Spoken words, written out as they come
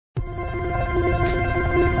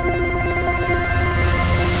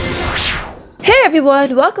Hey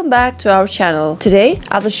everyone, welcome back to our channel. Today,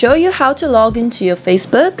 I will show you how to log into your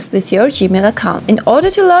Facebook with your Gmail account. In order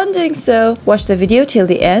to learn doing so, watch the video till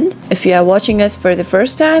the end. If you are watching us for the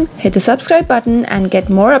first time, hit the subscribe button and get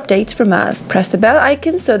more updates from us. Press the bell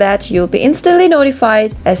icon so that you'll be instantly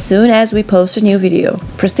notified as soon as we post a new video.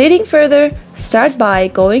 Proceeding further, start by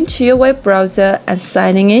going to your web browser and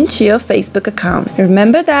signing in to your Facebook account.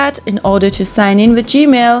 Remember that in order to sign in with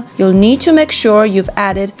Gmail, you'll need to make sure you've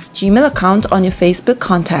added Gmail account on your Facebook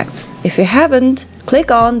contacts. If you haven't, click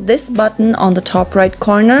on this button on the top right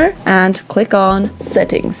corner and click on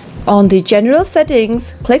Settings. On the General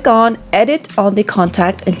Settings, click on Edit on the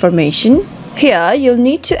contact information. Here, you'll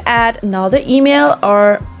need to add another email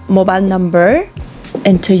or mobile number.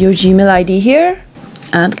 Enter your Gmail ID here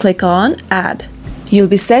and click on Add. You'll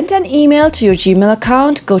be sent an email to your Gmail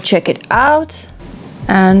account. Go check it out,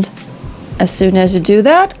 and as soon as you do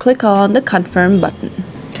that, click on the Confirm button.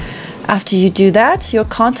 After you do that, your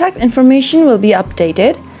contact information will be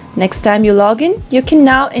updated. Next time you log in, you can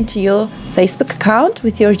now enter your Facebook account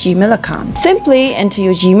with your Gmail account. Simply enter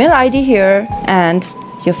your Gmail ID here and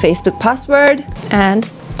your Facebook password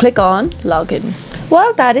and click on Login.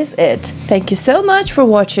 Well, that is it. Thank you so much for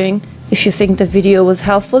watching. If you think the video was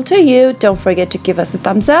helpful to you, don't forget to give us a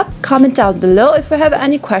thumbs up. Comment down below if you have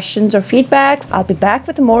any questions or feedback. I'll be back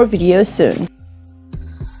with more videos soon.